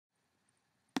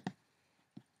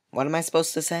What am I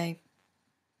supposed to say?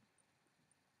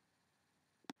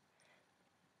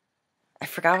 I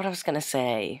forgot what I was gonna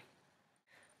say.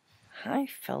 Hi,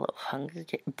 fellow Hunger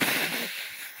Games.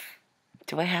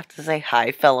 Do I have to say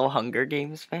hi, fellow Hunger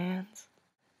Games fans?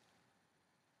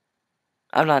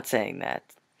 I'm not saying that.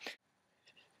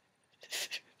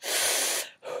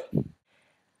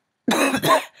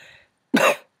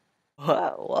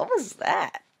 What was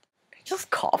that? I just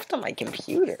coughed on my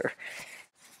computer.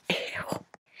 Ew.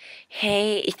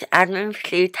 Hey, it's Admin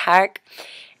Plutarch,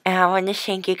 and I want to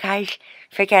thank you guys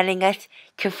for getting us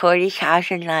to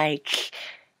 40,000 likes.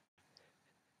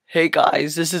 Hey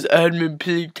guys, this is Admin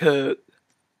Plutarch.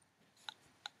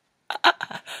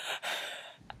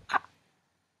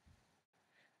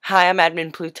 Hi, I'm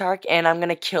Admin Plutarch, and I'm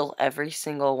gonna kill every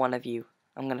single one of you.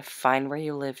 I'm gonna find where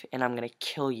you live, and I'm gonna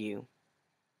kill you.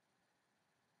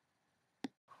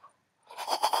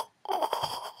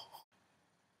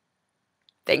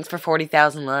 Thanks for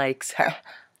 40,000 likes.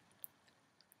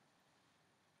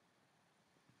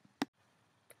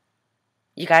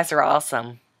 You guys are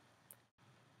awesome.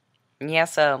 Yeah,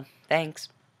 so, thanks.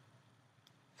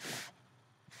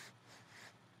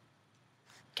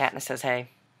 Katniss says hey.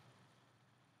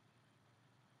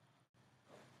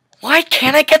 Why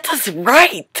can't I get this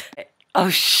right? Oh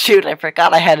shoot, I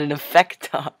forgot I had an effect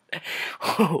on.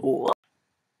 Oh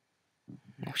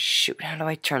shoot, how do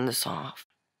I turn this off?